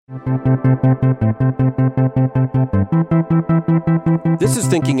This is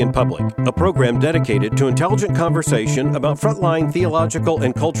Thinking in Public, a program dedicated to intelligent conversation about frontline theological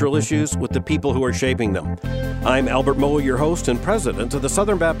and cultural issues with the people who are shaping them. I'm Albert Mohler, your host and president of the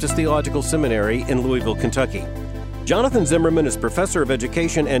Southern Baptist Theological Seminary in Louisville, Kentucky. Jonathan Zimmerman is professor of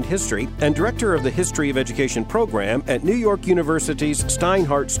education and history and director of the History of Education program at New York University's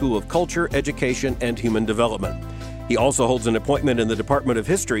Steinhardt School of Culture, Education, and Human Development. He also holds an appointment in the Department of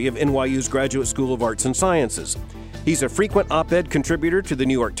History of NYU's Graduate School of Arts and Sciences. He's a frequent op-ed contributor to the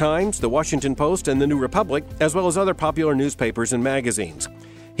New York Times, the Washington Post, and the New Republic, as well as other popular newspapers and magazines.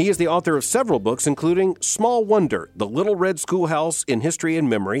 He is the author of several books, including Small Wonder, The Little Red Schoolhouse in History and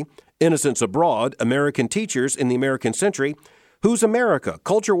Memory, Innocents Abroad, American Teachers in the American Century, Who's America?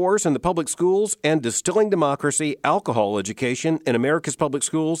 Culture Wars in the Public Schools, and Distilling Democracy, Alcohol Education in America's Public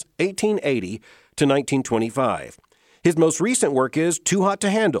Schools, 1880 to 1925. His most recent work is Too Hot to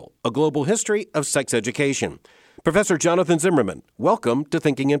Handle, A Global History of Sex Education. Professor Jonathan Zimmerman, welcome to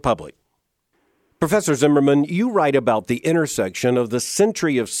Thinking in Public. Professor Zimmerman, you write about the intersection of the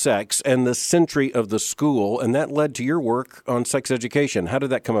century of sex and the century of the school, and that led to your work on sex education. How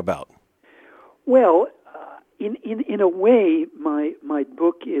did that come about? Well, in a way, my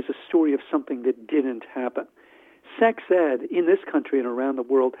book is a story of something that didn't happen. Sex ed in this country and around the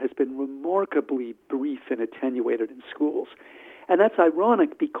world has been remarkably brief and attenuated in schools. And that's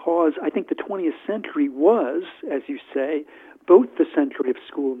ironic because I think the 20th century was, as you say, both the century of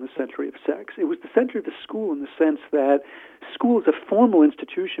school and the century of sex. It was the century of the school in the sense that school as a formal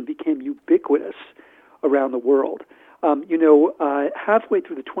institution became ubiquitous around the world. Halfway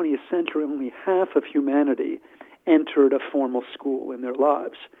through the 20th century, only half of humanity entered a formal school in their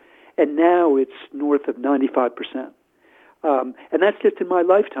lives. And now it's north of 95%. And that's just in my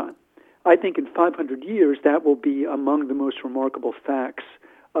lifetime. I think in 500 years, that will be among the most remarkable facts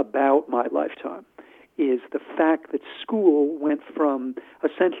about my lifetime, is the fact that school went from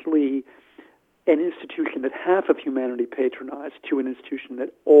essentially an institution that half of humanity patronized to an institution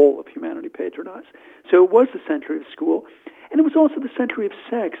that all of humanity patronized. So it was the century of school, and it was also the century of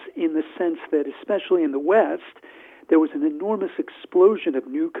sex in the sense that, especially in the West, there was an enormous explosion of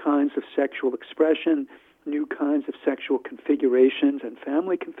new kinds of sexual expression, new kinds of sexual configurations and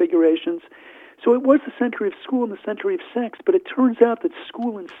family configurations. So it was the century of school and the century of sex, but it turns out that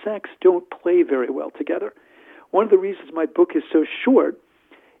school and sex don't play very well together. One of the reasons my book is so short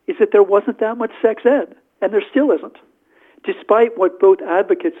is that there wasn't that much sex ed, and there still isn't. Despite what both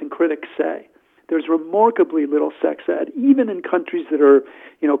advocates and critics say, there's remarkably little sex ed, even in countries that are,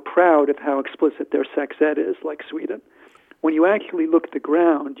 proud of how explicit their sex ed is, like Sweden. When you actually look at the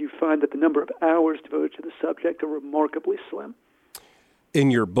ground, you find that the number of hours devoted to the subject are remarkably slim.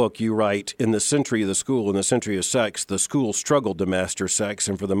 In your book, you write, in the century of the school and the century of sex, the school struggled to master sex,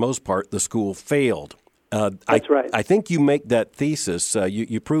 and for the most part, the school failed. That's right. I think you make that thesis,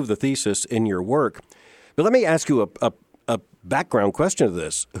 you prove the thesis in your work. But let me ask you a background question to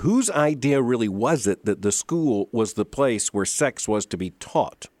this. Whose idea really was it that the school was the place where sex was to be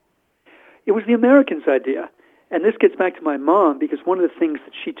taught? It was the Americans' idea. And this gets back to my mom, because one of the things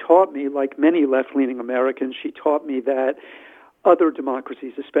that she taught me, like many left-leaning Americans, she taught me that other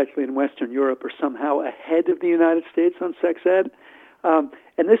democracies, especially in Western Europe, are somehow ahead of the United States on sex ed.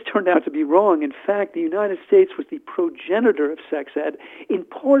 And this turned out to be wrong. In fact, the United States was the progenitor of sex ed, in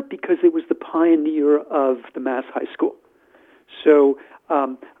part because it was the pioneer of the mass high school. So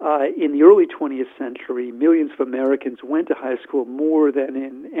in the early 20th century, millions of Americans went to high school more than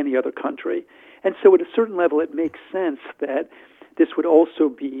in any other country. And so at a certain level, it makes sense that this would also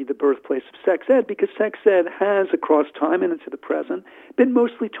be the birthplace of sex ed, because sex ed has, across time and into the present, been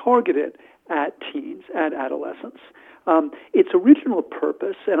mostly targeted at teens, at adolescents. Its original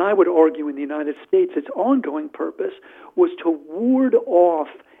purpose, and I would argue in the United States, its ongoing purpose, was to ward off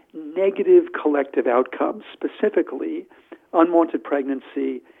negative collective outcomes, specifically unwanted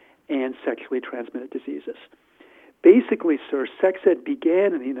pregnancy and sexually transmitted diseases. Basically, sir, sex ed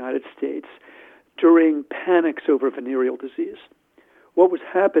began in the United States during panics over venereal disease. What was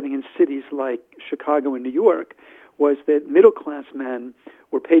happening in cities like Chicago and New York was that middle-class men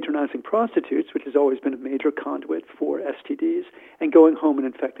were patronizing prostitutes, which has always been a major conduit for STDs, and going home and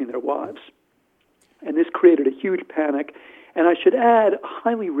infecting their wives. And this created a huge panic, and I should add, a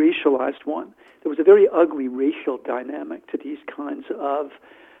highly racialized one. There was a very ugly racial dynamic to these kinds of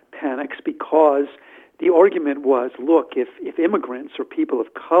panics, because the argument was, look, if immigrants or people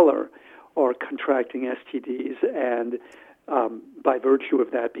of color are contracting STDs and by virtue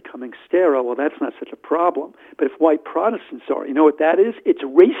of that becoming sterile, well, that's not such a problem. But if white Protestants are, you know what that is? It's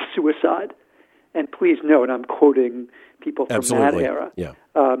race suicide. And please note, I'm quoting people from Absolutely. that era. Yeah.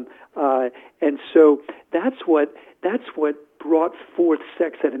 And so that's what brought forth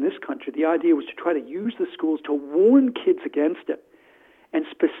sex ed in this country. The idea was to try to use the schools to warn kids against it, and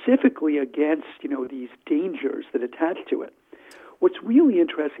specifically against, these dangers that attach to it. What's really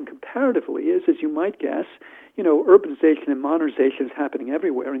interesting comparatively is, as you might guess, urbanization and modernization is happening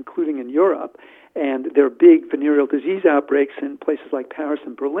everywhere, including in Europe, and there are big venereal disease outbreaks in places like Paris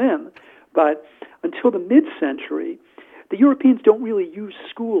and Berlin. But until the mid-century, the Europeans don't really use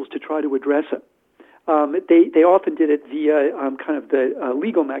schools to try to address it. They often did it via kind of the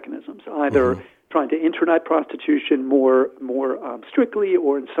legal mechanisms, either trying to interdict prostitution more strictly,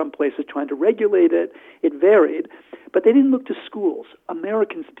 or in some places trying to regulate it. It varied. But they didn't look to schools.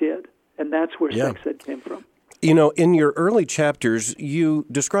 Americans did, and that's where sex ed came from. In your early chapters, you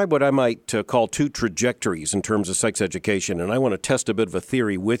describe what I might call two trajectories in terms of sex education, and I want to test a bit of a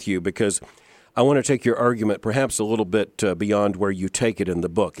theory with you because I want to take your argument perhaps a little bit beyond where you take it in the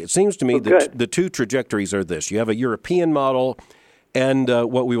book. It seems to me that the two trajectories are this. You have a European model and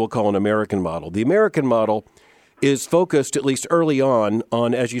what we will call an American model. The American model is focused, at least early on,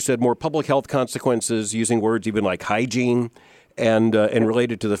 as you said, more public health consequences, using words even like hygiene and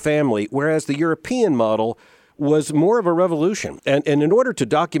related to the family, whereas the European model was more of a revolution. And in order to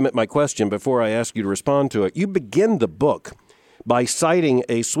document my question before I ask you to respond to it, you begin the book by citing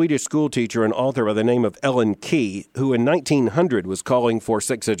a Swedish schoolteacher and author by the name of Ellen Key, who in 1900 was calling for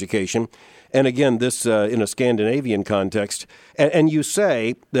sex education. And again, this in a Scandinavian context. And you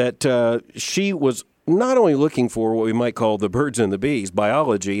say that she was not only looking for what we might call the birds and the bees,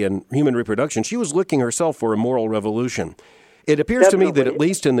 biology and human reproduction, she was looking herself for a moral revolution. It appears to me that at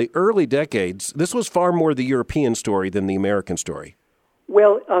least in the early decades, this was far more the European story than the American story.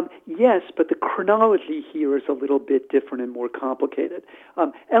 Well, yes, but the chronology here is a little bit different and more complicated.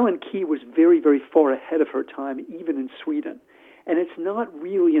 Ellen Key was very, very far ahead of her time, even in Sweden. And it's not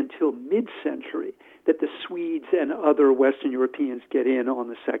really until mid-century that the Swedes and other Western Europeans get in on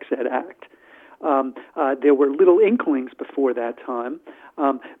the Sex Ed Act. There were little inklings before that time,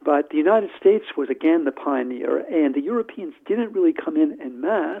 but the United States was again the pioneer, and the Europeans didn't really come in en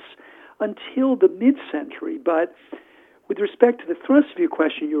masse until the mid-century. But with respect to the thrust of your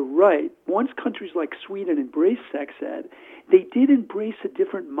question, you're right. Once countries like Sweden embraced sex ed, they did embrace a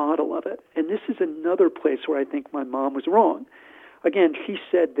different model of it. And this is another place where I think my mom was wrong. Again, she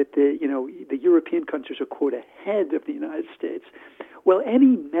said that the European countries are, quote, ahead of the United States. Well,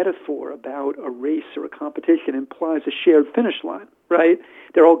 any metaphor about a race or a competition implies a shared finish line, right?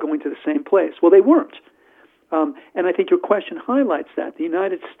 They're all going to the same place. Well, they weren't. And I think your question highlights that. The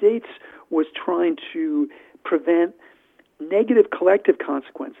United States was trying to prevent negative collective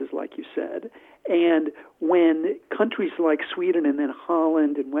consequences, like you said. And when countries like Sweden and then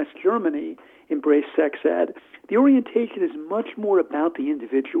Holland and West Germany embrace sex ed, the orientation is much more about the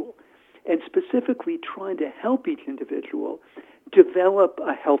individual, and specifically trying to help each individual develop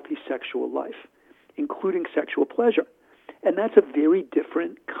a healthy sexual life, including sexual pleasure. And that's a very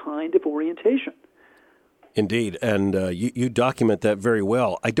different kind of orientation. Indeed, and you document that very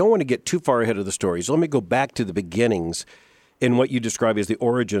well. I don't want to get too far ahead of the story, so let me go back to the beginnings in what you describe as the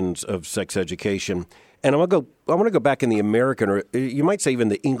origins of sex education. And I want to go back in the American, or you might say even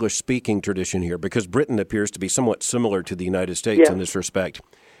the English-speaking tradition here, because Britain appears to be somewhat similar to the United States in this respect,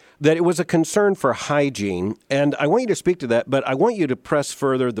 that it was a concern for hygiene. And I want you to speak to that, but I want you to press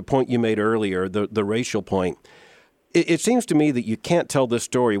further the point you made earlier, the racial point. It seems to me that you can't tell this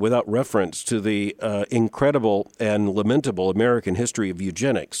story without reference to the incredible and lamentable American history of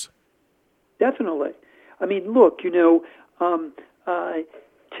eugenics. Definitely. I mean, look,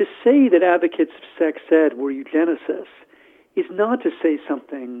 to say that advocates of sex ed were eugenicists is not to say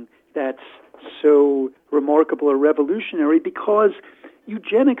something that's so remarkable or revolutionary, because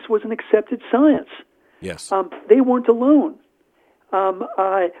eugenics was an accepted science. Yes. They weren't alone.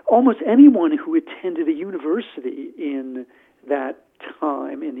 Almost anyone who attended a university in that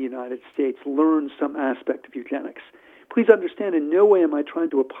time in the United States learned some aspect of eugenics. Please understand, in no way am I trying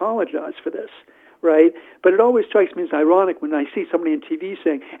to apologize for this, right? But it always strikes me as ironic when I see somebody on TV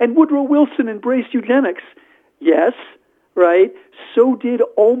saying, and Woodrow Wilson embraced eugenics. Yes, right? So did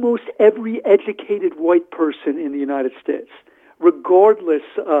almost every educated white person in the United States, regardless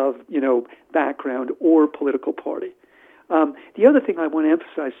of, background or political party. The other thing I want to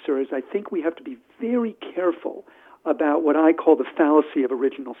emphasize, sir, is I think we have to be very careful about what I call the fallacy of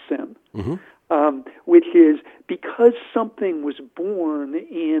original sin, which is because something was born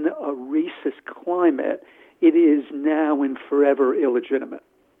in a racist climate, it is now and forever illegitimate.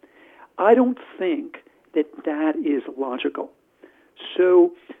 I don't think that is logical.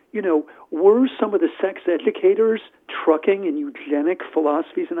 So, were some of the sex educators trucking in eugenic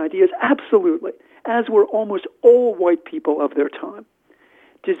philosophies and ideas? Absolutely, as were almost all white people of their time.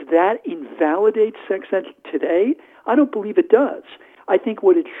 Does that invalidate sex ed today? I don't believe it does. I think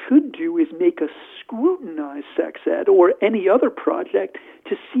what it should do is make us scrutinize sex ed or any other project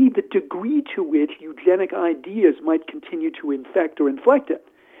to see the degree to which eugenic ideas might continue to infect or inflect it.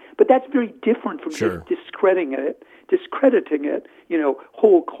 But that's very different from just discrediting it,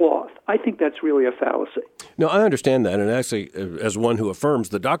 whole cloth. I think that's really a fallacy. No, I understand that. And actually, as one who affirms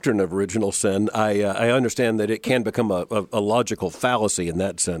the doctrine of original sin, I understand that it can become a logical fallacy in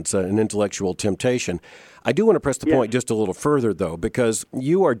that sense, an intellectual temptation. I do want to press the point just a little further, though, because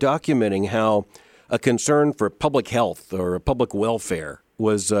you are documenting how a concern for public health or public welfare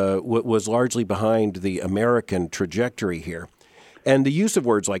was largely behind the American trajectory here. And the use of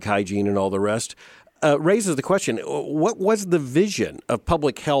words like hygiene and all the rest raises the question: what was the vision of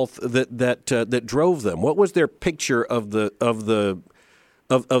public health that drove them? What was their picture of the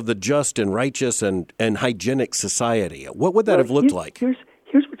just and righteous and hygienic society? What would that have looked like? Here's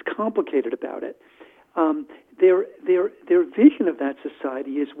what's complicated about it. Their vision of that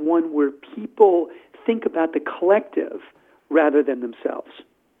society is one where people think about the collective rather than themselves,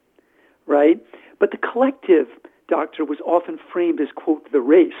 right? But the collective, Doctor, was often framed as, quote, the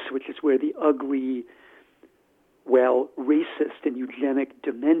race, which is where the ugly, racist and eugenic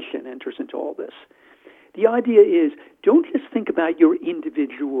dimension enters into all this. The idea is, don't just think about your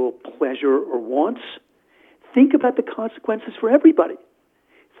individual pleasure or wants. Think about the consequences for everybody.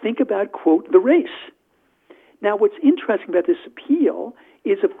 Think about, quote, the race. Now, what's interesting about this appeal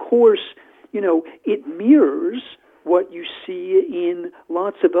is, of course, it mirrors what you see in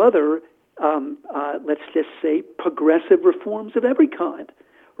lots of other let's just say, progressive reforms of every kind,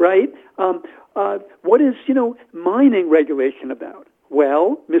 right? What is, mining regulation about?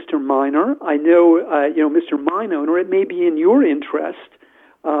 Well, Mr. Miner, I know, Mr. Mine Owner, it may be in your interest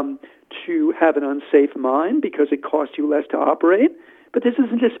to have an unsafe mine because it costs you less to operate, but this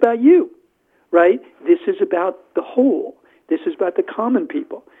isn't just about you, right? This is about the whole. This is about the common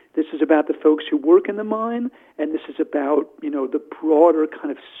people. This is about the folks who work in the mine, and this is about, the broader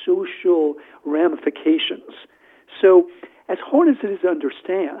kind of social ramifications. So as hard as it is to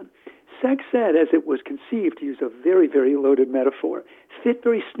understand, sex ed, as it was conceived, to use a very, very loaded metaphor, fit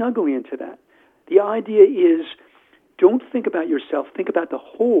very snugly into that. The idea is, don't think about yourself, think about the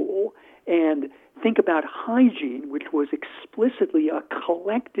whole, and think about hygiene, which was explicitly a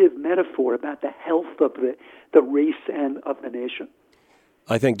collective metaphor about the health of the race and of the nation.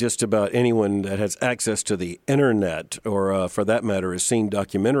 I think just about anyone that has access to the internet or, for that matter, has seen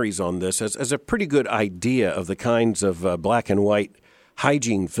documentaries on this has a pretty good idea of the kinds of black and white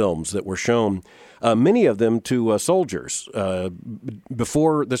hygiene films that were shown, many of them to soldiers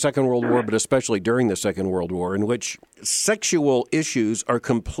before the Second World War, but especially during the Second World War, in which sexual issues are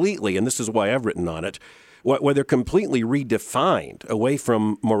completely, and this is why I've written on it, where they're completely redefined away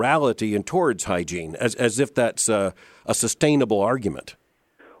from morality and towards hygiene, as if that's a sustainable argument.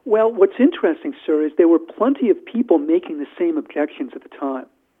 Well, what's interesting, sir, is there were plenty of people making the same objections at the time.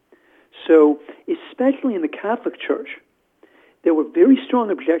 So, especially in the Catholic Church, there were very strong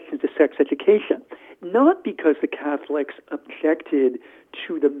objections to sex education, not because the Catholics objected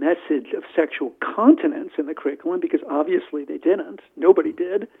to the message of sexual continence in the curriculum, because obviously they didn't. Nobody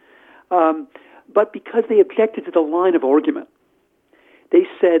did. But because they objected to the line of argument. They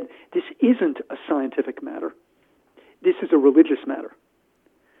said, this isn't a scientific matter. This is a religious matter.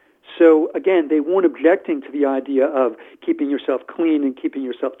 So, again, they weren't objecting to the idea of keeping yourself clean and keeping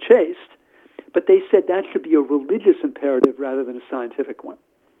yourself chaste, but they said that should be a religious imperative rather than a scientific one.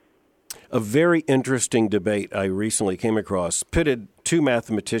 A very interesting debate I recently came across pitted two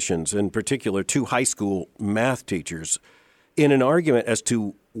mathematicians, in particular two high school math teachers, in an argument as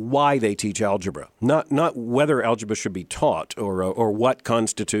to why they teach algebra. Not whether algebra should be taught or what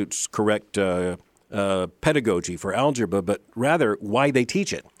constitutes correct pedagogy for algebra, but rather why they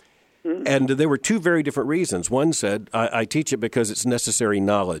teach it. Mm-hmm. And there were two very different reasons. One said, I teach it because it's necessary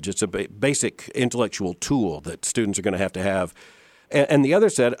knowledge. It's a basic intellectual tool that students are going to have. And the other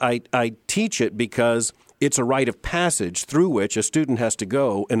said, I teach it because it's a rite of passage through which a student has to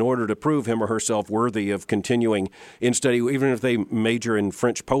go in order to prove him or herself worthy of continuing in study, even if they major in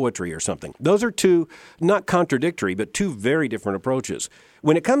French poetry or something. Those are two, not contradictory, but two very different approaches.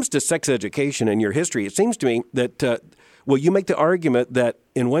 When it comes to sex education and your history, it seems to me that you make the argument that,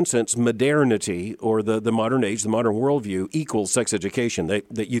 in one sense, modernity or the modern age, the modern worldview equals sex education,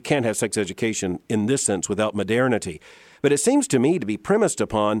 that you can't have sex education in this sense without modernity. But it seems to me to be premised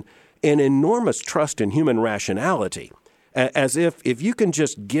upon an enormous trust in human rationality, as if you can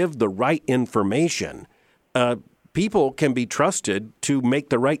just give the right information, people can be trusted to make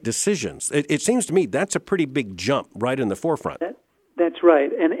the right decisions. It seems to me that's a pretty big jump right in the forefront. That's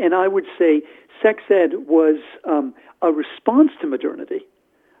right. And I would say sex ed was a response to modernity,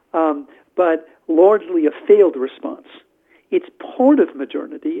 but largely a failed response. It's part of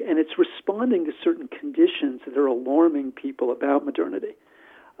modernity, and it's responding to certain conditions that are alarming people about modernity.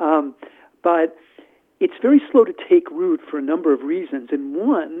 But it's very slow to take root for a number of reasons, and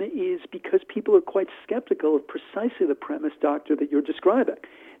one is because people are quite skeptical of precisely the premise, Doctor, that you're describing.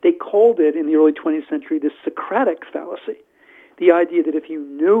 They called it, in the early 20th century, the Socratic fallacy, the idea that if you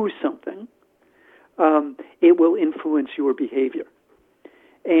know something, it will influence your behavior.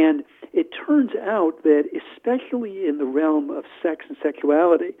 And it turns out that, especially in the realm of sex and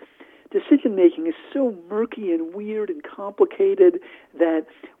sexuality, decision-making is so murky and weird and complicated that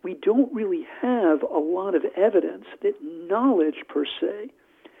we don't really have a lot of evidence that knowledge, per se,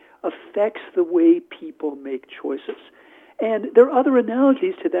 affects the way people make choices. And there are other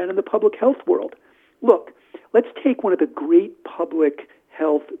analogies to that in the public health world. Look, let's take one of the great public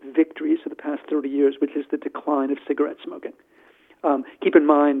health victories of the past 30 years, which is the decline of cigarette smoking. Keep in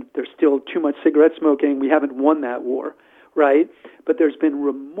mind, there's still too much cigarette smoking. We haven't won that war, right? But there's been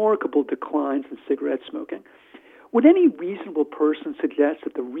remarkable declines in cigarette smoking. Would any reasonable person suggest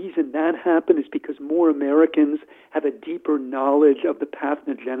that the reason that happened is because more Americans have a deeper knowledge of the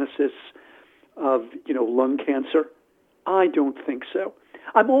pathogenesis of, lung cancer? I don't think so.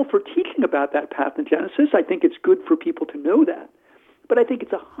 I'm all for teaching about that pathogenesis. I think it's good for people to know that. But I think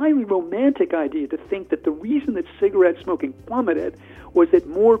it's a highly romantic idea to think that the reason that cigarette smoking plummeted was that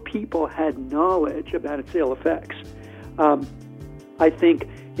more people had knowledge about its ill effects. I think,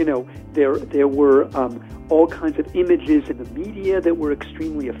 there were all kinds of images in the media that were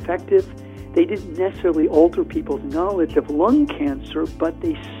extremely effective. They didn't necessarily alter people's knowledge of lung cancer, but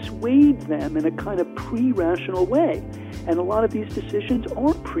they swayed them in a kind of pre-rational way. And a lot of these decisions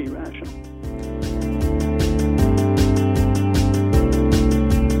are pre-rational.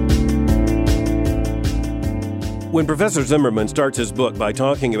 When Professor Zimmerman starts his book by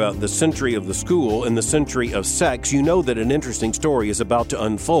talking about the century of the school and the century of sex, you know that an interesting story is about to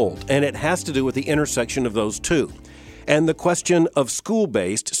unfold, and it has to do with the intersection of those two, and the question of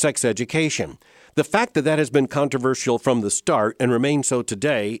school-based sex education. The fact that has been controversial from the start and remains so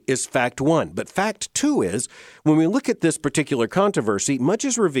today is fact one. But fact two is, when we look at this particular controversy, much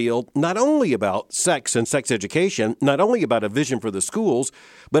is revealed not only about sex and sex education, not only about a vision for the schools,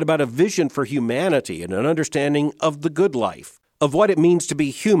 but about a vision for humanity and an understanding of the good life, of what it means to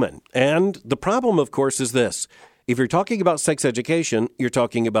be human. And the problem, of course, is this. If you're talking about sex education, you're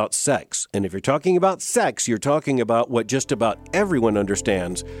talking about sex. And if you're talking about sex, you're talking about what just about everyone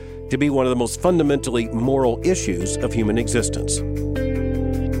understands to be one of the most fundamentally moral issues of human existence.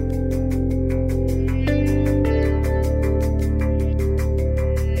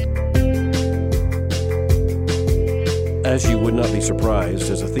 As you would not be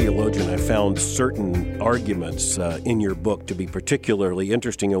surprised, as a theologian, I found certain arguments in your book to be particularly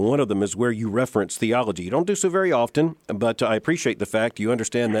interesting, and one of them is where you reference theology. You don't do so very often, but I appreciate the fact you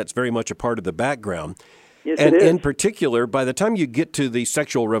understand that's very much a part of the background. Yes, and it is. In particular, by the time you get to the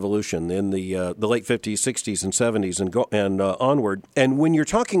sexual revolution in the late 50s, 60s, and 70s and onward, and when you're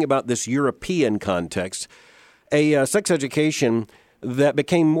talking about this European context, a sex education that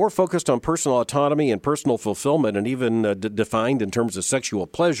became more focused on personal autonomy and personal fulfillment and even defined in terms of sexual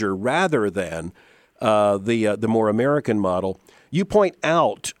pleasure rather than the more American model, you point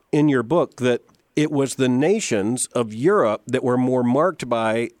out in your book that it was the nations of Europe that were more marked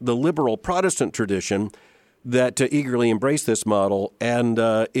by the liberal Protestant tradition that eagerly embraced this model, and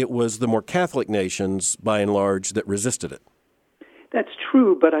it was the more Catholic nations, by and large, that resisted it. That's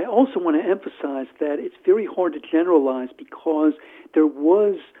true, but I also want to emphasize that it's very hard to generalize because there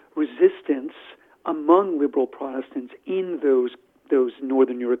was resistance among liberal Protestants in those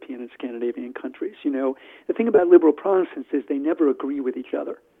Northern European and Scandinavian countries. The thing about liberal Protestants is they never agree with each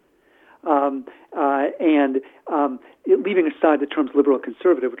other. Leaving aside the terms liberal and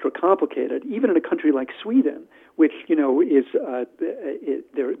conservative, which are complicated, even in a country like Sweden, which is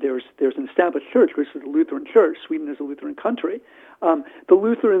there's an established church, which is the Lutheran Church. Sweden is a Lutheran country. The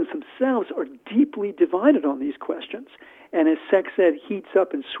Lutherans themselves are deeply divided on these questions, and as sex ed heats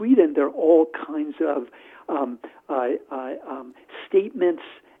up in Sweden, there are all kinds of statements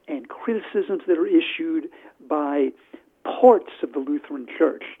and criticisms that are issued by parts of the Lutheran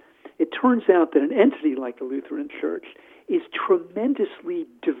Church. It turns out that an entity like the Lutheran Church is tremendously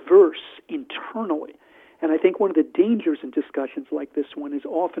diverse internally. And I think one of the dangers in discussions like this one is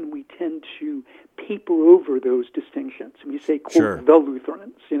often we tend to paper over those distinctions. And you say, quote, Sure. the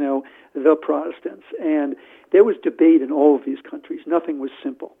Lutherans, the Protestants. And there was debate in all of these countries. Nothing was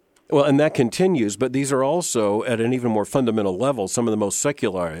simple. Well, and that continues, but these are also, at an even more fundamental level, some of the most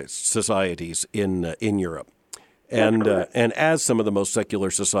secularized societies in Europe. And as some of the most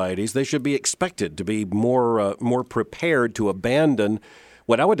secular societies, they should be expected to be more prepared to abandon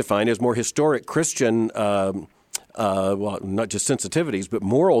what I would define as more historic Christian, well, not just sensitivities, but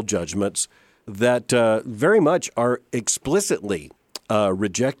moral judgments that very much are explicitly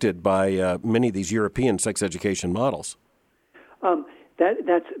rejected by many of these European sex education models.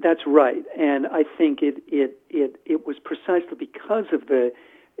 That's right, and I think it was precisely because of the,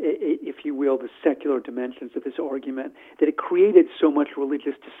 if you will, the secular dimensions of this argument that it created so much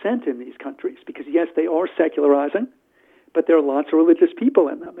religious dissent in these countries. Because yes, they are secularizing, but there are lots of religious people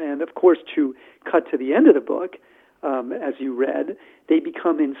in them, and of course, to cut to the end of the book, as you read, they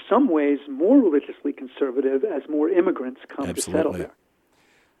become in some ways more religiously conservative as more immigrants come to settle there.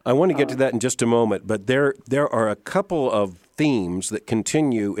 I want to get to that in just a moment, but there are a couple of themes that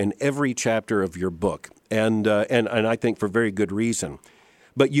continue in every chapter of your book, and I think for very good reason.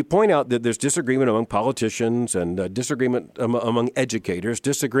 But you point out that there's disagreement among politicians and disagreement among educators,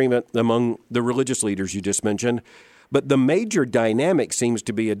 disagreement among the religious leaders you just mentioned. But the major dynamic seems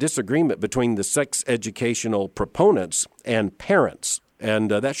to be a disagreement between the sex educational proponents and parents,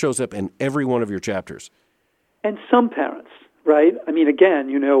 and that shows up in every one of your chapters. And some parents. Right? I mean,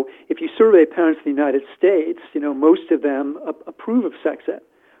 again, if you survey parents in the United States, most of them approve of sex ed,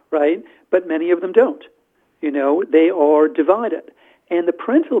 right? But many of them don't. They are divided. And the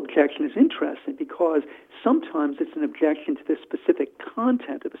parental objection is interesting because sometimes it's an objection to the specific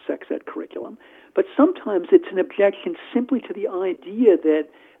content of a sex ed curriculum, but sometimes it's an objection simply to the idea that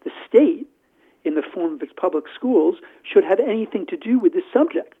the state, in the form of its public schools, should have anything to do with this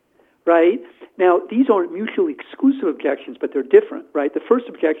subject. Right? Now, these aren't mutually exclusive objections, but they're different, right? The first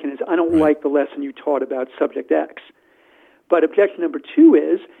objection is, I don't like the lesson you taught about subject X. But objection number two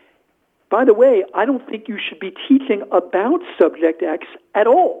is, by the way, I don't think you should be teaching about subject X at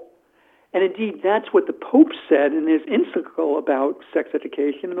all. And indeed, that's what the Pope said in his encyclical about sex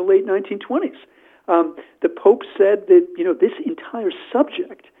education in the late 1920s. The Pope said that, this entire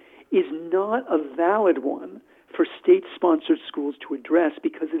subject is not a valid one for state-sponsored schools to address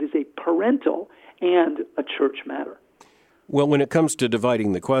because it is a parental and a church matter. Well, when it comes to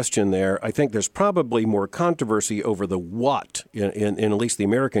dividing the question there, I think there's probably more controversy over the what, in at least the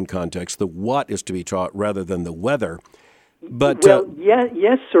American context. The what is to be taught rather than the whether. But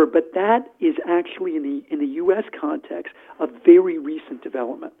yes, sir, but that is actually in the U.S. context a very recent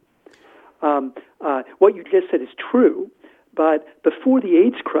development. What you just said is true, but before the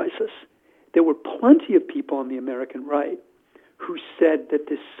AIDS crisis, there were plenty of people on the American right who said that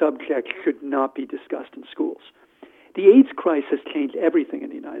this subject should not be discussed in schools. The AIDS crisis changed everything in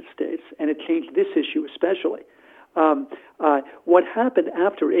the United States, and it changed this issue especially. What happened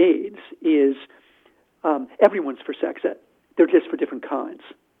after AIDS is everyone's for sex ed. They're just for different kinds.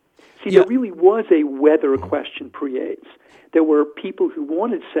 See, there really was a whether question pre-AIDS. There were people who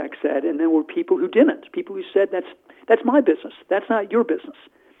wanted sex ed, and there were people who didn't. People who said, that's my business. That's not your business.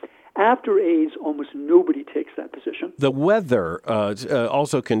 After AIDS, almost nobody takes that position. The whether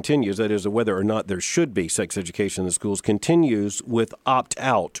also continues, that is, whether or not there should be sex education in the schools, continues with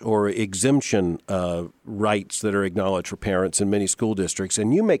opt-out or exemption rights that are acknowledged for parents in many school districts.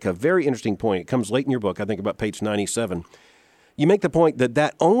 And you make a very interesting point. It comes late in your book, I think about page 97. You make the point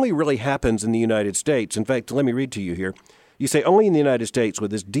that only really happens in the United States. In fact, let me read to you here. You say, only in the United States,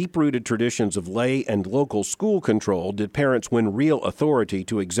 with its deep-rooted traditions of lay and local school control, did parents win real authority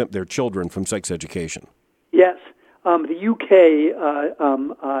to exempt their children from sex education. Yes. The UK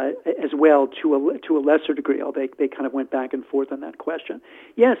as well, to a lesser degree, they kind of went back and forth on that question.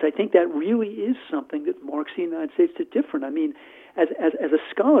 Yes, I think that really is something that marks the United States as different. I mean, as a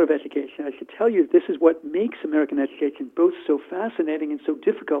scholar of education, I should tell you this is what makes American education both so fascinating and so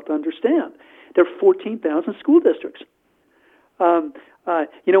difficult to understand. There are 14,000 school districts. In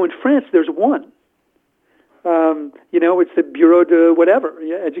France, there's one. It's the Bureau de whatever,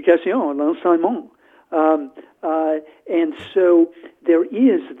 Éducation, l'enseignement. And so there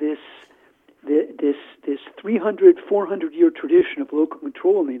is this 300, 400-year tradition of local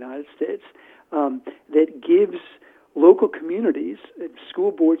control in the United States that gives local communities,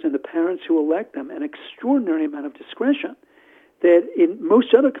 school boards, and the parents who elect them an extraordinary amount of discretion that in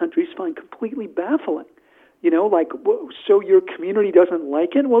most other countries find completely baffling. So your community doesn't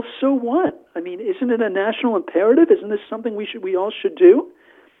like it? Well, so what? I mean, isn't it a national imperative? Isn't this something we all should do?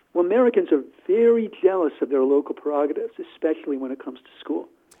 Well, Americans are very jealous of their local prerogatives, especially when it comes to school.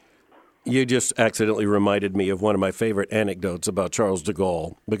 You just accidentally reminded me of one of my favorite anecdotes about Charles de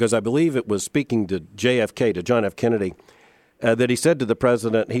Gaulle, because I believe it was speaking to JFK, to John F. Kennedy, that he said to the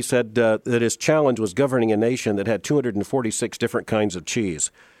president, he said that his challenge was governing a nation that had 246 different kinds of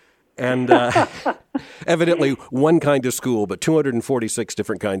cheese. And evidently one kind of school, but 246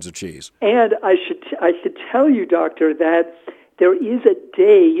 different kinds of cheese. And I should tell you, Doctor, that there is a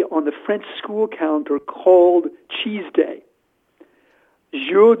day on the French school calendar called Cheese Day,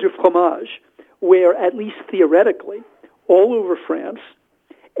 Jour du fromage, where, at least theoretically, all over France,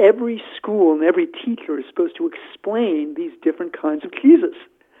 every school and every teacher is supposed to explain these different kinds of cheeses.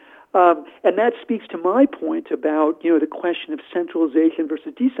 And that speaks to my point about, the question of centralization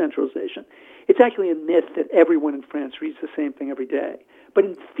versus decentralization. It's actually a myth that everyone in France reads the same thing every day. But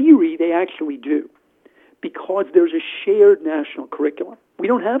in theory, they actually do, because there's a shared national curriculum. We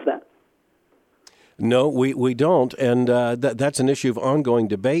don't have that. No, we don't, and that's an issue of ongoing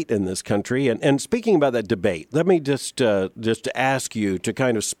debate in this country. And speaking about that debate, let me just ask you to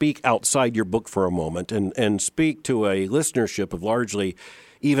kind of speak outside your book for a moment and speak to a listenership of largely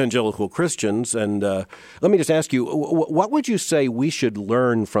evangelical Christians. And let me just ask you, what would you say we should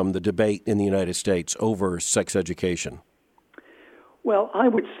learn from the debate in the United States over sex education? Well, I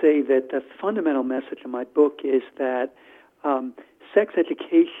would say that the fundamental message in my book is that sex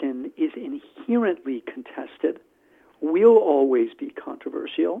education is inherently contested, will always be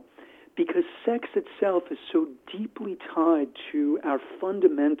controversial, because sex itself is so deeply tied to our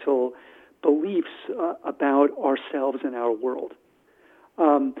fundamental beliefs about ourselves and our world.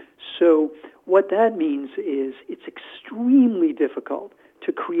 So what that means is it's extremely difficult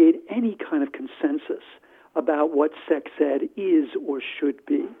to create any kind of consensus about what sex ed is or should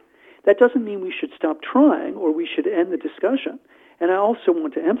be. That doesn't mean we should stop trying or we should end the discussion. And I also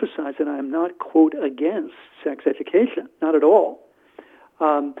want to emphasize that I am not, quote, against sex education, not at all.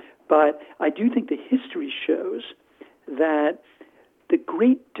 But I do think the history shows that the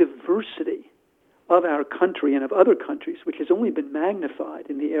great diversity of our country and of other countries, which has only been magnified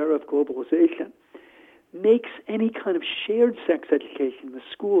in the era of globalization, makes any kind of shared sex education in the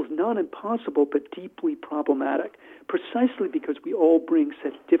schools not impossible but deeply problematic, precisely because we all bring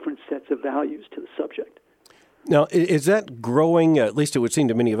such different sets of values to the subject. Now, is that growing, at least it would seem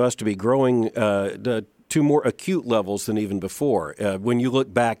to many of us to be growing to more acute levels than even before? When you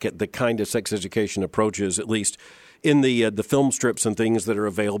look back at the kind of sex education approaches, at least in the film strips and things that are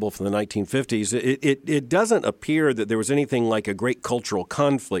available from the 1950s, it doesn't appear that there was anything like a great cultural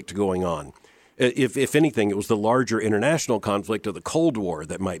conflict going on. If anything, it was the larger international conflict of the Cold War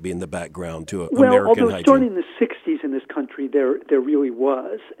that might be in the background to American hygiene. Starting in the 60s in this country, there really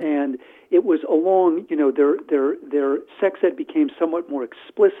was. And it was along, their sex ed became somewhat more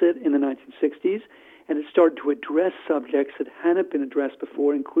explicit in the 1960s, and it started to address subjects that hadn't been addressed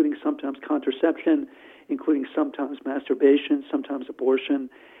before, including sometimes contraception, including sometimes masturbation, sometimes abortion.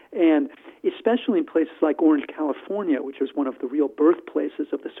 And especially in places like Orange, California, which was one of the real birthplaces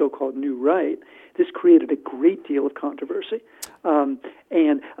of the so-called New Right, this created a great deal of controversy.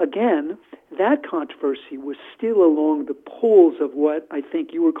 And again, that controversy was still along the poles of what I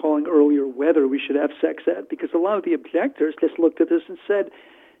think you were calling earlier whether we should have sex ed, because a lot of the objectors just looked at this and said,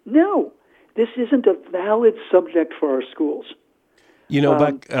 no, this isn't a valid subject for our schools.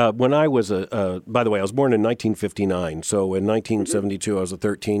 Back when I was by the way, I was born in 1959. So in 1972, I was a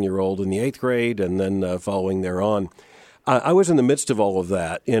 13-year-old in the 8th grade, and then following thereon, I was in the midst of all of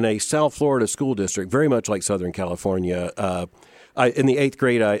that in a South Florida school district, very much like Southern California. In the 8th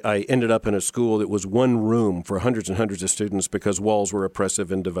grade, I ended up in a school that was one room for hundreds and hundreds of students because walls were oppressive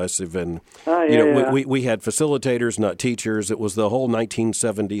and divisive. And, we had facilitators, not teachers. It was the whole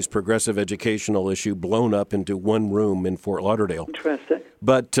 1970s progressive educational issue blown up into one room in Fort Lauderdale. Interesting.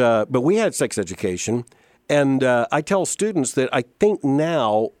 But we had sex education. And I tell students that I think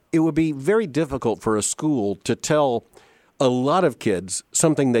now it would be very difficult for a school to tell a lot of kids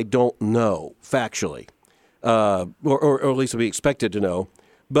something they don't know factually. Or at least be expected to know.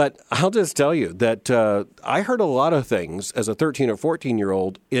 But I'll just tell you that I heard a lot of things as a 13 or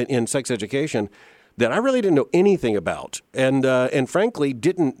 14-year-old in sex education that I really didn't know anything about, and frankly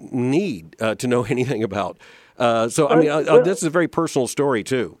didn't need to know anything about. This is a very personal story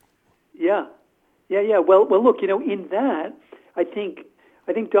too. Yeah. Well, look, in that, I think,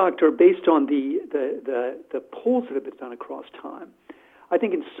 Doctor, based on the polls that have been done across time, I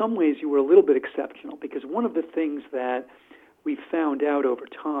think in some ways you were a little bit exceptional, because one of the things that we found out over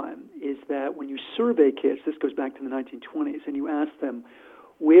time is that when you survey kids, this goes back to the 1920s, and you ask them,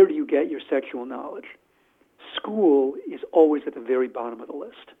 where do you get your sexual knowledge? school is always at the very bottom of the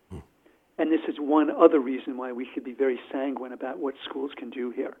list. And this is one other reason why we should be very sanguine about what schools can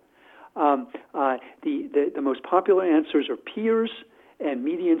do here. The most popular answers are peers and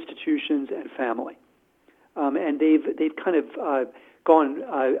media institutions and family. And they've kind of gone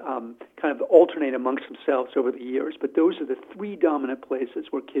kind of alternate amongst themselves over the years, but those are the three dominant places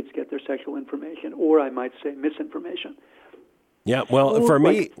where kids get their sexual information, or I might say misinformation. Yeah, well, for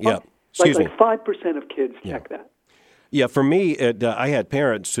me, excuse me. Like 5% of kids check that. Yeah, for me, I had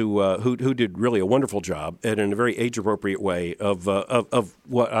parents who did really a wonderful job and in a very age-appropriate way of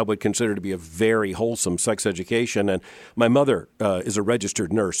what I would consider to be a very wholesome sex education. And my mother is a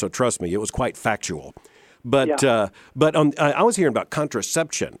registered nurse, so trust me, it was quite factual. But I was hearing about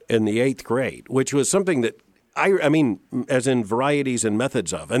contraception in the 8th grade, which was something that I mean, as in varieties and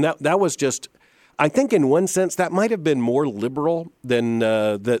methods of, and that was just. I think in one sense that might have been more liberal than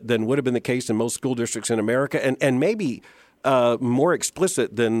would have been the case in most school districts in America, and maybe more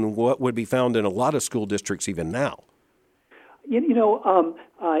explicit than what would be found in a lot of school districts even now.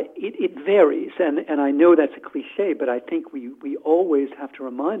 It varies, and I know that's a cliche, but I think we always have to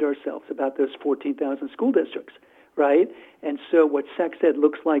remind ourselves about those 14,000 school districts, right? And so what sex ed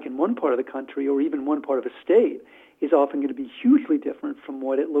looks like in one part of the country or even one part of a state is often going to be hugely different from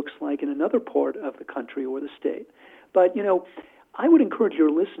what it looks like in another part of the country or the state. But, I would encourage your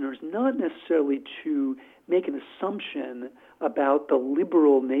listeners not necessarily to make an assumption about the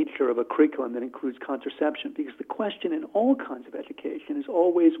liberal nature of a curriculum that includes contraception, because the question in all kinds of education is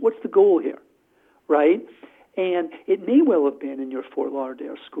always, what's the goal here, right? And it may well have been in your Fort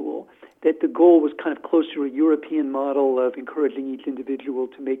Lauderdale school that the goal was kind of closer to a European model of encouraging each individual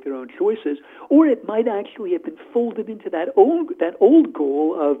to make their own choices, or it might actually have been folded into that old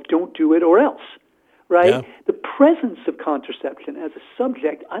goal of don't do it or else, right? Yeah. The presence of contraception as a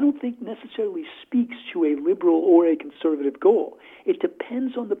subject, I don't think necessarily speaks to a liberal or a conservative goal. It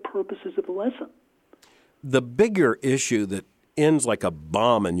depends on the purposes of the lesson. The bigger issue that ends like a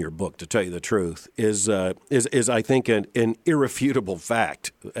bomb in your book, to tell you the truth, is I think an irrefutable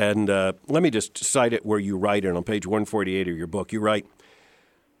fact. And let me just cite it where you write it on page 148 of your book. You write,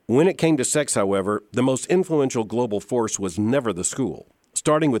 "When it came to sex, however, the most influential global force was never the school.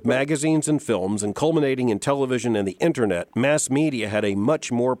 Starting with magazines and films and culminating in television and the internet, mass media had a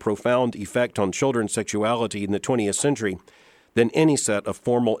much more profound effect on children's sexuality in the 20th century than any set of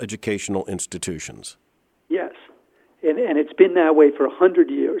formal educational institutions." Yes. And it's been that way for 100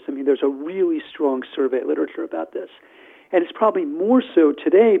 years. I mean, there's a really strong survey literature about this. And it's probably more so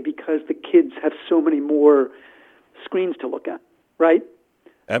today because the kids have so many more screens to look at, right?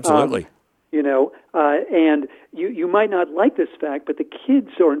 Absolutely. And you might not like this fact, but the kids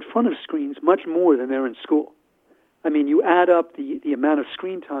are in front of screens much more than they're in school. I mean, you add up the amount of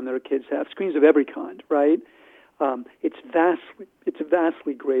screen time that our kids have, screens of every kind, right? It's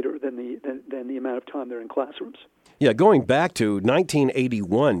vastly greater than the amount of time they're in classrooms. Yeah, going back to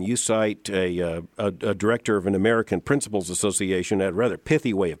 1981, you cite a director of an American Principals Association, a rather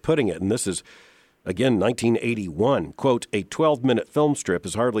pithy way of putting it, and this is, again, 1981. Quote, "A 12-minute film strip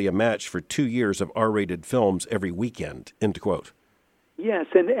is hardly a match for 2 years of R-rated films every weekend," end quote. Yes,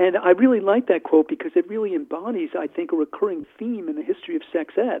 and I really like that quote because it really embodies, I think, a recurring theme in the history of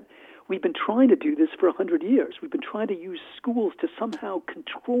sex ed. We've been trying to do this for 100 years. We've been trying to use schools to somehow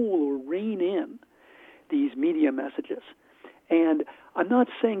control or rein in these media messages. And I'm not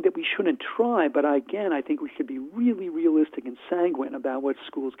saying that we shouldn't try, but I think we should be really realistic and sanguine about what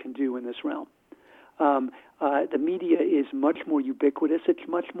schools can do in this realm. The media is much more ubiquitous. It's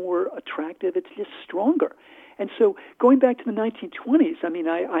much more attractive. It's just stronger. And so going back to the 1920s, I mean,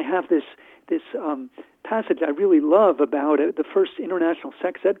 I have this passage I really love about the first International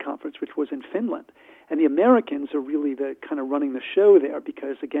Sex Ed Conference, which was in Finland. And the Americans are really the kind of running the show there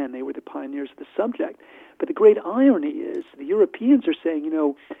because, again, they were the pioneers of the subject. But the great irony is the Europeans are saying,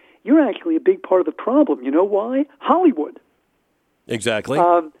 you're actually a big part of the problem. You know why? Hollywood. Exactly.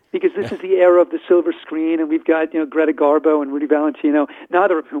 Because this is the era of the silver screen, and we've got Greta Garbo and Rudy Valentino,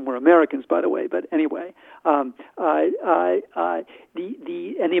 neither of whom were Americans, by the way. But anyway, the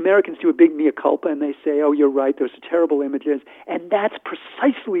Americans do a big mea culpa, and they say, "Oh, you're right; those are terrible images," and that's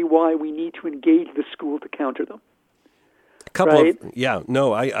precisely why we need to engage the school to counter them.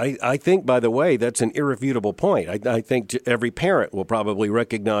 I think, by the way, that's an irrefutable point. I think every parent will probably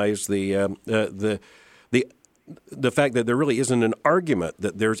recognize the fact that there really isn't an argument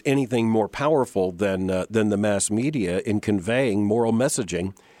that there's anything more powerful than the mass media in conveying moral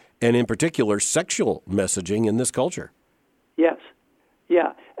messaging, and in particular sexual messaging in this culture. Yes,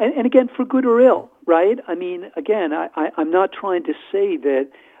 yeah, and again, for good or ill, right? I mean, again, I'm not trying to say that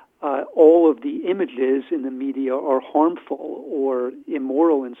all of the images in the media are harmful or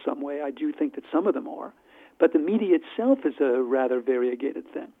immoral in some way. I do think that some of them are. But the media itself is a rather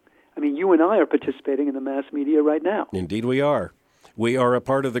variegated thing. I mean, you and I are participating in the mass media right now. Indeed we are. We are a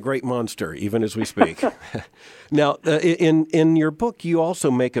part of the great monster, even as we speak. Now, in your book, you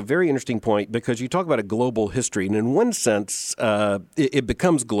also make a very interesting point because you talk about a global history, and in one sense, it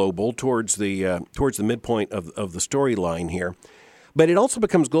becomes global towards the midpoint of the storyline here. But it also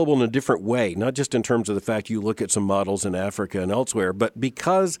becomes global in a different way, not just in terms of the fact you look at some models in Africa and elsewhere, but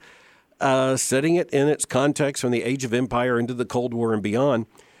because setting it in its context from the Age of Empire into the Cold War and beyond,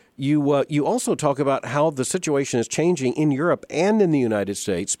 you also talk about how the situation is changing in Europe and in the United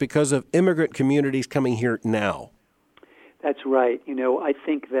States because of immigrant communities coming here now. That's right. I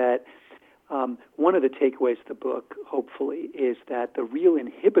think that one of the takeaways of the book, hopefully, is that the real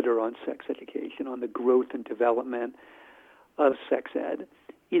inhibitor on sex education, on the growth and development of sex ed,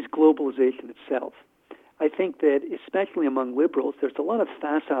 is globalization itself. I think that, especially among liberals, there's a lot of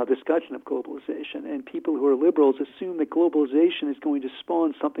facile discussion of globalization, and people who are liberals assume that globalization is going to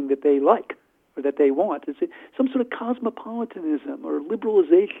spawn something that they like or that they want. It's some sort of cosmopolitanism or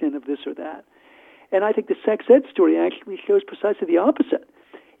liberalization of this or that. And I think the sex ed story actually shows precisely the opposite.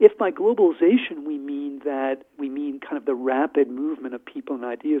 If by globalization we mean kind of the rapid movement of people and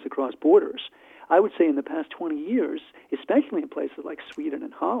ideas across borders, I would say in the past 20 years, especially in places like Sweden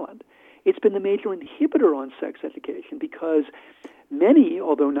and Holland, it's been the major inhibitor on sex education because many,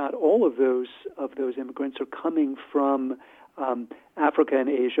 although not all of those immigrants are coming from Africa and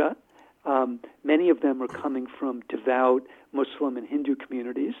Asia. Many of them are coming from devout Muslim and Hindu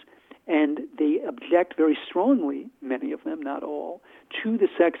communities, and they object very strongly, many of them, not all, to the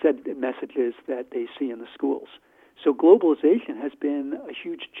sex ed messages that they see in the schools. So globalization has been a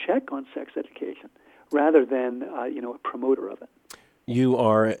huge check on sex education rather than a promoter of it. You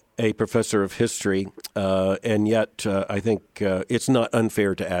are a professor of history, and yet I think it's not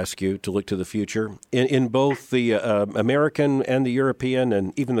unfair to ask you to look to the future. In both the American and the European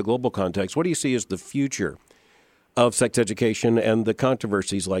and even the global context, what do you see as the future of sex education and the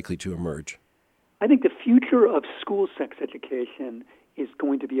controversies likely to emerge? I think the future of school sex education is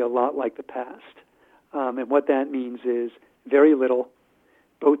going to be a lot like the past. And what that means is very little,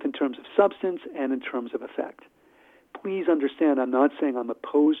 both in terms of substance and in terms of effect. Please understand, I'm not saying I'm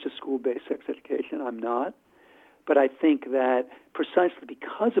opposed to school-based sex education. I'm not. But I think that precisely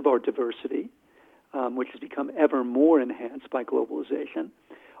because of our diversity, which has become ever more enhanced by globalization,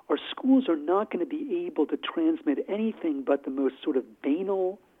 our schools are not going to be able to transmit anything but the most sort of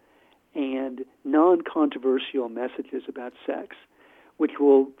banal and non-controversial messages about sex, which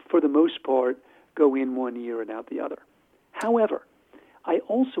will, for the most part, go in one ear and out the other. However, I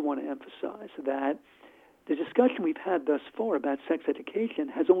also want to emphasize that the discussion we've had thus far about sex education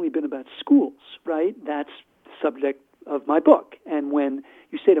has only been about schools, right? That's the subject of my book. And when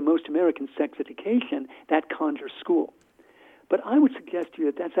you say to most Americans sex education, that conjures school. But I would suggest to you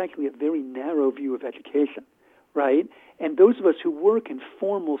that that's actually a very narrow view of education, right? And those of us who work in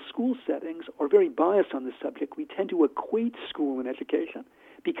formal school settings are very biased on this subject. We tend to equate school and education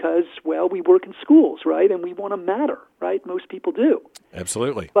because, well, we work in schools, right? And we want to matter, right? Most people do.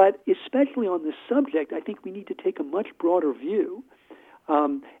 Absolutely. But especially on this subject, I think we need to take a much broader view,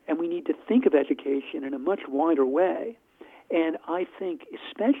 and we need to think of education in a much wider way. And I think,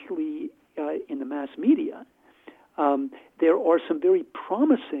 especially in the mass media, there are some very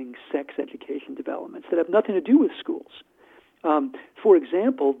promising sex education developments that have nothing to do with schools. For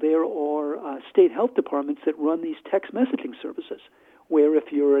example, there are state health departments that run these text messaging services, where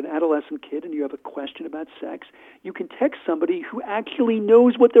if you're an adolescent kid and you have a question about sex, you can text somebody who actually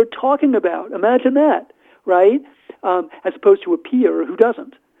knows what they're talking about. Imagine that, right? As opposed to a peer who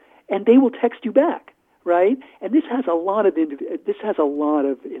doesn't. And they will text you back, right? And this has a lot of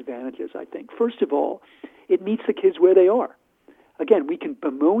advantages, I think. First of all, it meets the kids where they are. Again, we can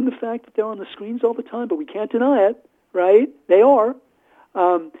bemoan the fact that they're on the screens all the time, but we can't deny it, right? They are.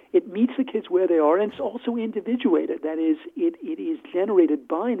 It meets the kids where they are, and it's also individuated. That is, it is generated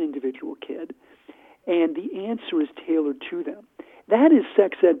by an individual kid, and the answer is tailored to them. That is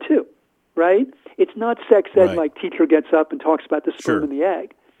sex ed too, right? It's not sex ed like teacher gets up and talks about the sperm and the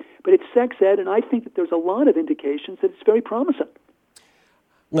egg, but it's sex ed, and I think that there's a lot of indications that it's very promising.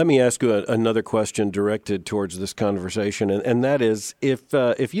 Let me ask you another question directed towards this conversation, and that is,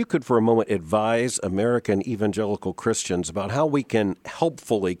 if you could for a moment advise American evangelical Christians about how we can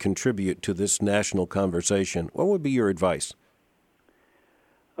helpfully contribute to this national conversation, what would be your advice?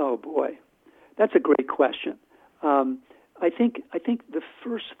 Oh, boy. That's a great question. I think the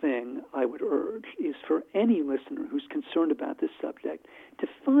first thing I would urge is for any listener who's concerned about this subject to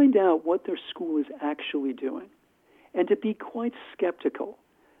find out what their school is actually doing and to be quite skeptical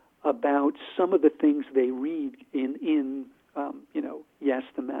about some of the things they read in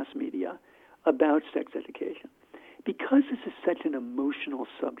the mass media about sex education. Because this is such an emotional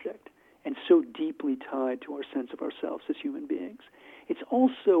subject and so deeply tied to our sense of ourselves as human beings, it's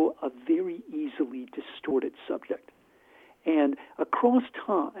also a very easily distorted subject. And across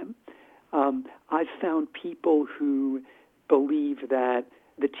time, I've found people who believe that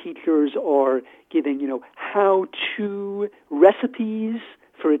the teachers are giving, how-to recipes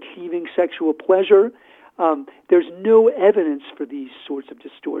for achieving sexual pleasure. There's no evidence for these sorts of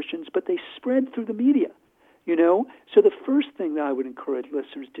distortions, but they spread through the media, So the first thing that I would encourage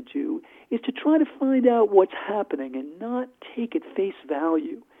listeners to do is to try to find out what's happening and not take at face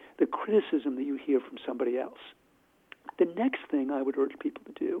value the criticism that you hear from somebody else. The next thing I would urge people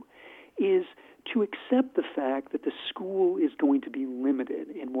to do is to accept the fact that the school is going to be limited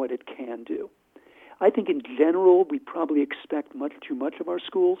in what it can do. I think in general we probably expect much too much of our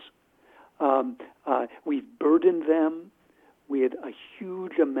schools. We've burdened them with a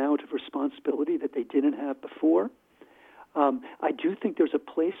huge amount of responsibility that they didn't have before. I do think there's a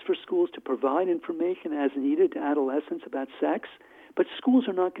place for schools to provide information as needed to adolescents about sex, but schools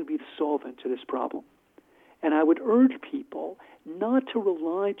are not going to be the solvent to this problem. And I would urge people not to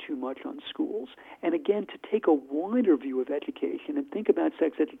rely too much on schools, and again, to take a wider view of education and think about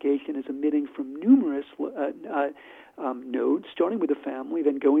sex education as emitting from numerous nodes, starting with the family,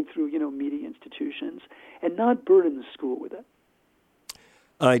 then going through, media institutions, and not burden the school with it.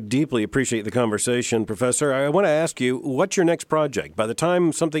 I deeply appreciate the conversation, Professor. I want to ask you, what's your next project? By the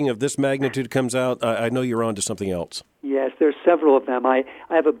time something of this magnitude comes out, I know you're on to something else. Yes, there's several of them. I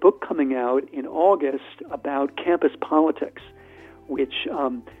have a book coming out in August about campus politics, which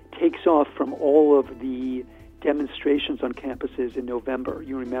takes off from all of the demonstrations on campuses in November.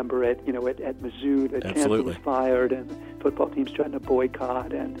 You remember at Mizzou, the chancellor was fired and the football team's trying to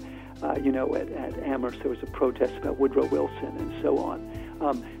boycott, and at Amherst there was a protest about Woodrow Wilson and so on.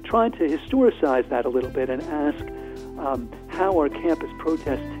 Trying to historicize that a little bit and ask how our campus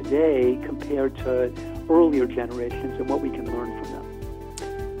protests today compared to earlier generations and what we can learn from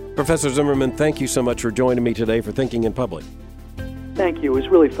them. Professor Zimmerman, thank you so much for joining me today for Thinking in Public. Thank you. It was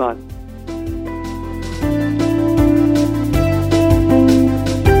really fun.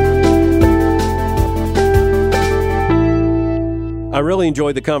 I really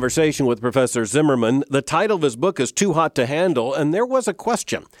enjoyed the conversation with Professor Zimmerman. The title of his book is Too Hot to Handle, and there was a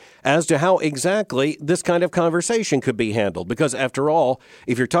question as to how exactly this kind of conversation could be handled. Because after all,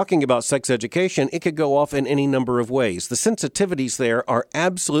 if you're talking about sex education, it could go off in any number of ways. The sensitivities there are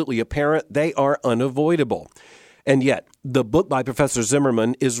absolutely apparent. They are unavoidable. And yet, the book by Professor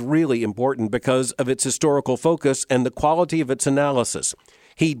Zimmerman is really important because of its historical focus and the quality of its analysis.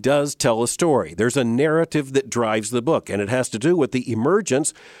 He does tell a story. There's a narrative that drives the book, and it has to do with the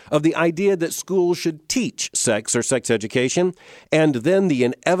emergence of the idea that schools should teach sex or sex education, and then the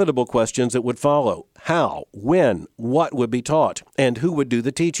inevitable questions that would follow. How, when, what would be taught, and who would do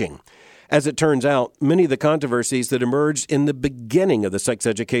the teaching? As it turns out, many of the controversies that emerged in the beginning of the sex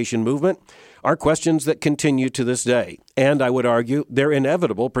education movement are questions that continue to this day. And I would argue they're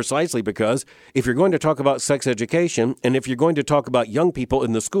inevitable precisely because if you're going to talk about sex education and if you're going to talk about young people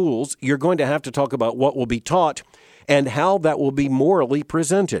in the schools, you're going to have to talk about what will be taught and how that will be morally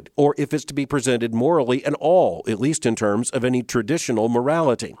presented, or if it's to be presented morally at all, at least in terms of any traditional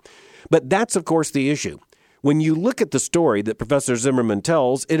morality. But that's, of course, the issue. When you look at the story that Professor Zimmerman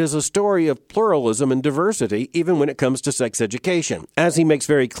tells, it is a story of pluralism and diversity, even when it comes to sex education. As he makes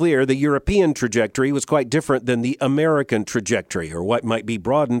very clear, the European trajectory was quite different than the American trajectory, or what might be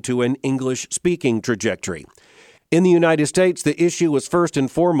broadened to an English-speaking trajectory. In the United States, the issue was first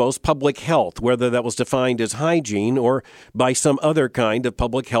and foremost public health, whether that was defined as hygiene or by some other kind of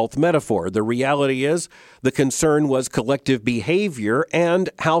public health metaphor. The reality is the concern was collective behavior and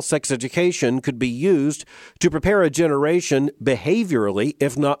how sex education could be used to prepare a generation behaviorally,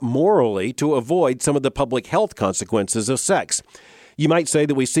 if not morally, to avoid some of the public health consequences of sex. You might say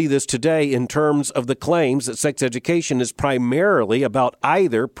that we see this today in terms of the claims that sex education is primarily about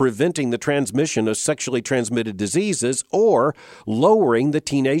either preventing the transmission of sexually transmitted diseases or lowering the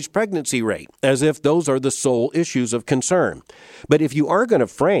teenage pregnancy rate, as if those are the sole issues of concern. But if you are going to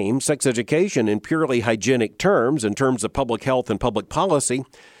frame sex education in purely hygienic terms, in terms of public health and public policy,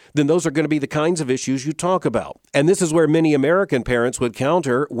 then those are going to be the kinds of issues you talk about. And this is where many American parents would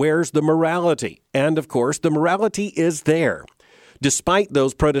counter, where's the morality? And of course, the morality is there. Despite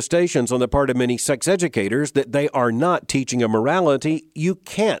those protestations on the part of many sex educators that they are not teaching a morality, you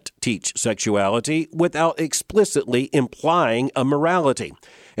can't teach sexuality without explicitly implying a morality,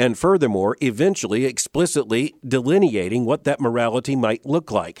 and furthermore, eventually explicitly delineating what that morality might look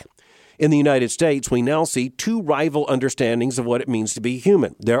like. In the United States, we now see two rival understandings of what it means to be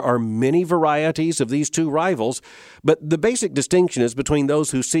human. There are many varieties of these two rivals, but the basic distinction is between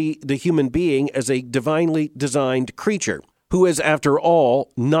those who see the human being as a divinely designed creature, who is, after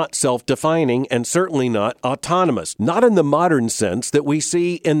all, not self-defining and certainly not autonomous, not in the modern sense that we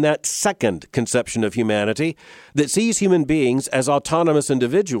see in that second conception of humanity that sees human beings as autonomous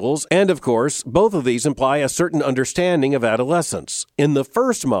individuals, and of course, both of these imply a certain understanding of adolescence. In the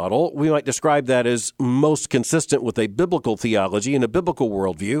first model, we might describe that as most consistent with a biblical theology and a biblical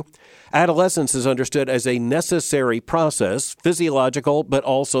worldview. Adolescence is understood as a necessary process, physiological, but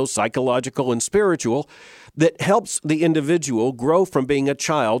also psychological and spiritual, that helps the individual grow from being a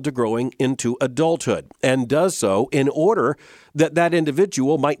child to growing into adulthood, and does so in order that that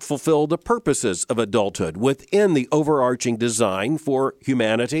individual might fulfill the purposes of adulthood within the overarching design for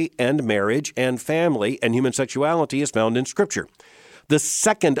humanity and marriage and family and human sexuality as found in Scripture. The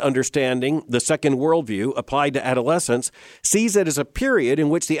second understanding, the second worldview applied to adolescence, sees it as a period in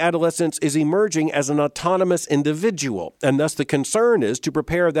which the adolescent is emerging as an autonomous individual, and thus the concern is to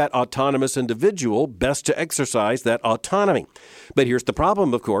prepare that autonomous individual best to exercise that autonomy. But here's the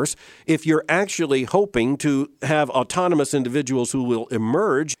problem, of course. If you're actually hoping to have autonomous individuals who will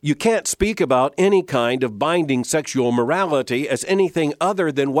emerge, you can't speak about any kind of binding sexual morality as anything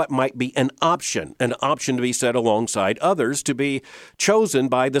other than what might be an option to be set alongside others, to be chosen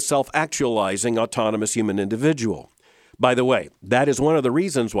by the self-actualizing autonomous human individual. By the way, that is one of the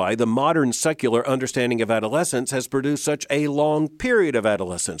reasons why the modern secular understanding of adolescence has produced such a long period of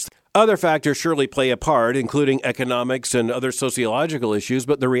adolescence. Other factors surely play a part, including economics and other sociological issues,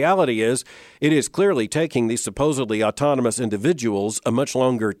 but the reality is it is clearly taking these supposedly autonomous individuals a much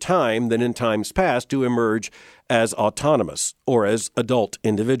longer time than in times past to emerge as autonomous or as adult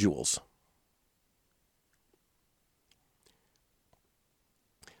individuals.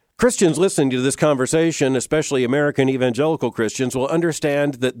 Christians listening to this conversation, especially American evangelical Christians, will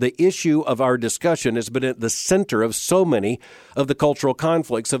understand that the issue of our discussion has been at the center of so many of the cultural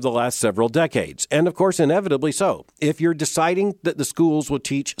conflicts of the last several decades. And of course, inevitably so. If you're deciding that the schools will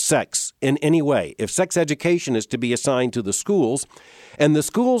teach sex in any way, if sex education is to be assigned to the schools, and the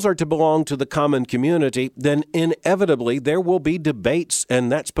schools are to belong to the common community, then inevitably there will be debates,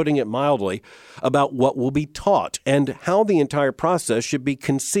 and that's putting it mildly, about what will be taught and how the entire process should be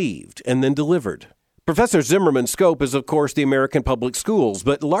conceived and then delivered. Professor Zimmerman's scope is, of course, the American public schools,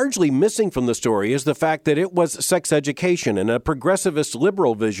 but largely missing from the story is the fact that it was sex education and a progressivist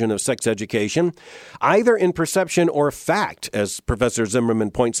liberal vision of sex education, either in perception or fact, as Professor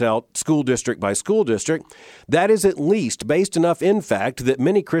Zimmerman points out, school district by school district, that is at least based enough in fact that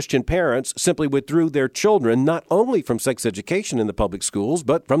many Christian parents simply withdrew their children not only from sex education in the public schools,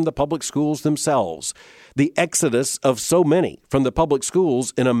 but from the public schools themselves. The exodus of so many from the public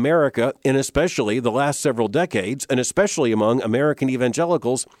schools in America, in especially the last several decades, and especially among American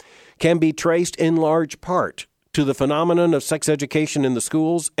evangelicals, can be traced in large part to the phenomenon of sex education in the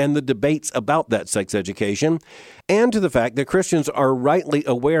schools and the debates about that sex education, and to the fact that Christians are rightly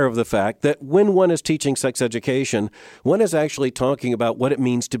aware of the fact that when one is teaching sex education, one is actually talking about what it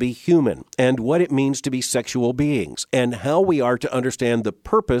means to be human and what it means to be sexual beings and how we are to understand the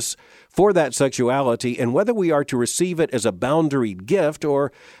purpose for that sexuality and whether we are to receive it as a boundaried gift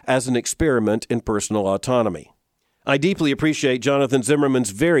or as an experiment in personal autonomy. I deeply appreciate Jonathan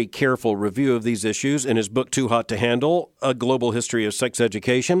Zimmerman's very careful review of these issues in his book, Too Hot to Handle, A Global History of Sex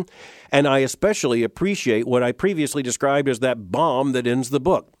Education, and I especially appreciate what I previously described as that bomb that ends the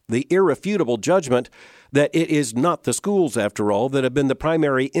book, the irrefutable judgment that it is not the schools, after all, that have been the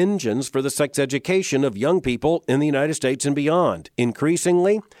primary engines for the sex education of young people in the United States and beyond.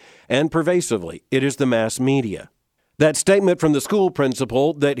 Increasingly and pervasively, it is the mass media. That statement from the school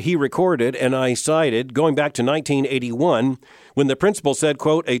principal that he recorded and I cited going back to 1981, when the principal said,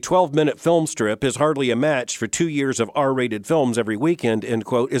 quote, "A 12-minute film strip is hardly a match for 2 years of R-rated films every weekend," end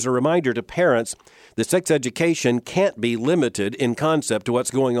quote, is a reminder to parents that sex education can't be limited in concept to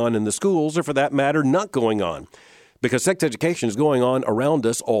what's going on in the schools or, for that matter, not going on. Because sex education is going on around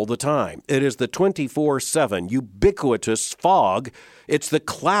us all the time. It is the 24/7 ubiquitous fog. It's the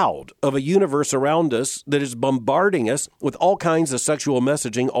cloud of a universe around us that is bombarding us with all kinds of sexual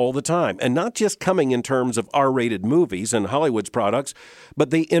messaging all the time. And not just coming in terms of R-rated movies and Hollywood's products, but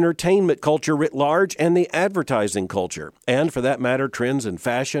the entertainment culture writ large and the advertising culture. And for that matter, trends in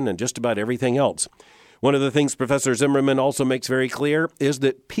fashion and just about everything else. One of the things Professor Zimmerman also makes very clear is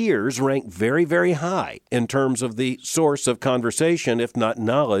that peers rank very, very high in terms of the source of conversation, if not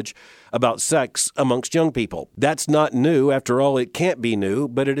knowledge, about sex amongst young people. That's not new. After all, it can't be new,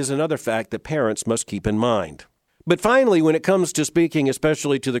 but it is another fact that parents must keep in mind. But finally, when it comes to speaking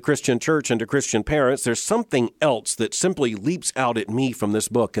especially to the Christian church and to Christian parents, there's something else that simply leaps out at me from this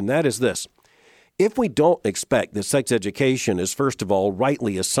book, and that is this. If we don't expect that sex education is, first of all,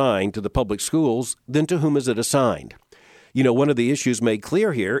 rightly assigned to the public schools, then to whom is it assigned? You know, one of the issues made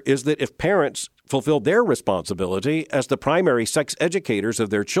clear here is that if parents fulfill their responsibility as the primary sex educators of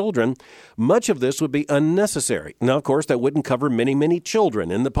their children, much of this would be unnecessary. Now, of course, that wouldn't cover many, many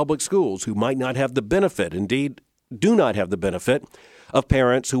children in the public schools who might not have the benefit, indeed, do not have the benefit of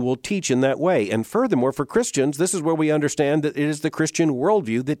parents who will teach in that way. And furthermore, for Christians, this is where we understand that it is the Christian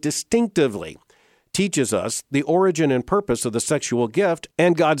worldview that distinctively teaches us the origin and purpose of the sexual gift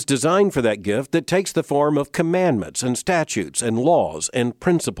and God's design for that gift that takes the form of commandments and statutes and laws and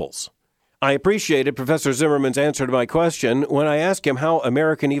principles. I appreciated Professor Zimmerman's answer to my question when I asked him how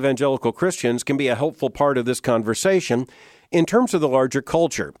American evangelical Christians can be a helpful part of this conversation in terms of the larger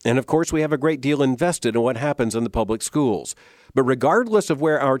culture. And of course, we have a great deal invested in what happens in the public schools. But regardless of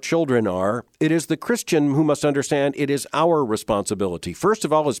where our children are, it is the Christian who must understand it is our responsibility, first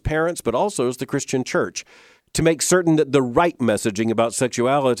of all as parents, but also as the Christian church, to make certain that the right messaging about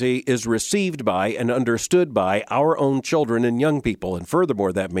sexuality is received by and understood by our own children and young people. And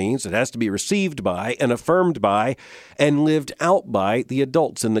furthermore, that means it has to be received by and affirmed by and lived out by the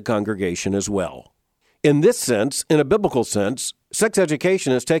adults in the congregation as well. In this sense, in a biblical sense, sex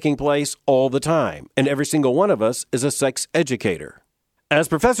education is taking place all the time, and every single one of us is a sex educator. As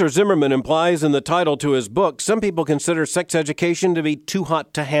Professor Zimmerman implies in the title to his book, some people consider sex education to be too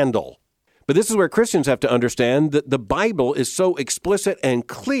hot to handle. But this is where Christians have to understand that the Bible is so explicit and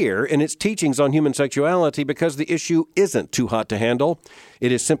clear in its teachings on human sexuality because the issue isn't too hot to handle.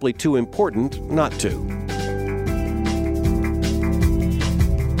 It is simply too important not to.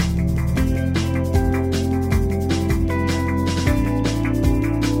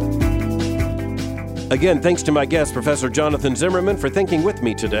 Again, thanks to my guest, Professor Jonathan Zimmerman, for thinking with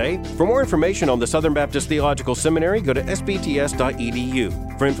me today. For more information on the Southern Baptist Theological Seminary, go to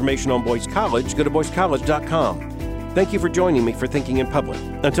sbts.edu. For information on Boyce College, go to boycecollege.com. Thank you for joining me for Thinking in Public.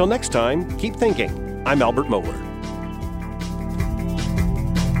 Until next time, keep thinking. I'm Albert Mohler.